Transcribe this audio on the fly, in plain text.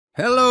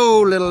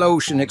Hello, little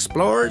ocean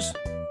explorers.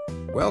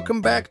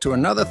 Welcome back to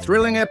another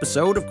thrilling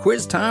episode of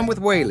Quiz Time with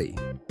Whaley.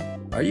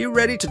 Are you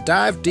ready to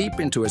dive deep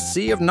into a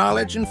sea of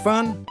knowledge and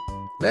fun?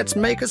 Let's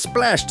make a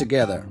splash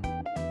together.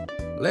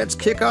 Let's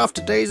kick off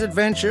today's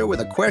adventure with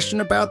a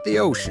question about the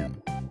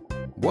ocean.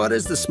 What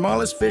is the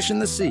smallest fish in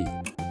the sea?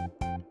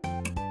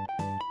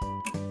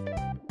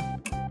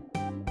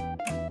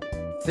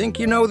 Think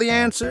you know the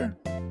answer?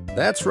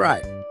 That's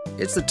right.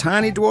 It's the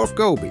tiny dwarf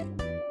goby.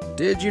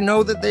 Did you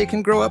know that they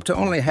can grow up to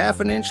only half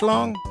an inch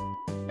long?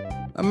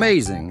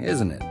 Amazing,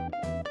 isn't it?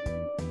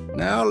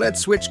 Now let's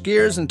switch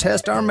gears and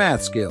test our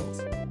math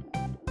skills.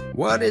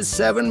 What is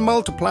 7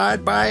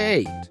 multiplied by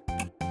 8?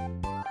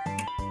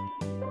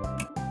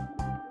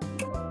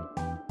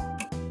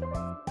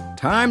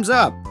 Time's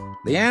up.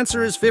 The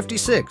answer is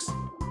 56.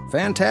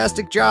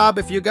 Fantastic job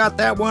if you got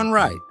that one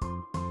right.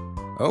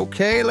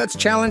 Okay, let's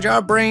challenge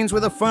our brains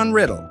with a fun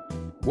riddle.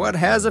 What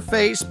has a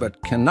face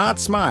but cannot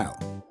smile?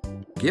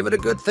 Give it a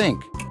good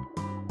think.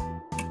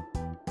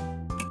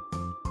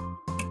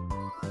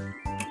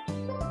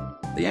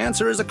 The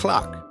answer is a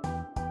clock.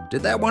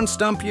 Did that one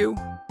stump you?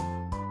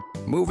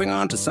 Moving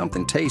on to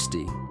something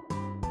tasty.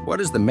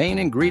 What is the main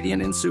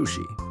ingredient in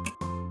sushi?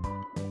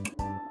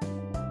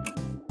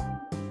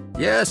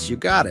 Yes, you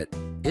got it.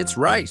 It's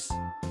rice.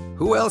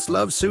 Who else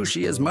loves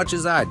sushi as much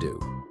as I do?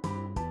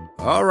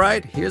 All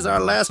right, here's our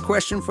last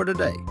question for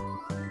today.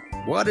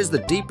 What is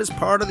the deepest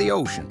part of the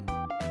ocean?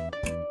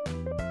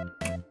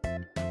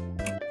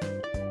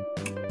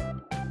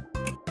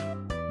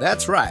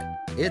 That's right,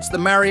 it's the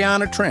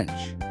Mariana Trench.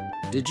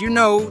 Did you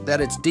know that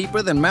it's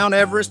deeper than Mount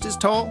Everest is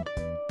tall?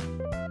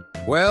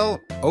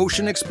 Well,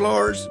 ocean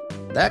explorers,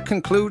 that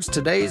concludes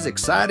today's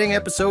exciting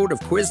episode of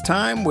Quiz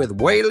Time with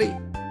Whaley.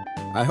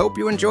 I hope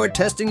you enjoyed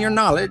testing your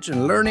knowledge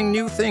and learning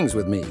new things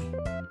with me.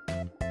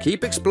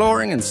 Keep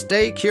exploring and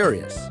stay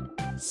curious.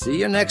 See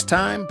you next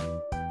time,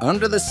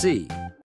 under the sea.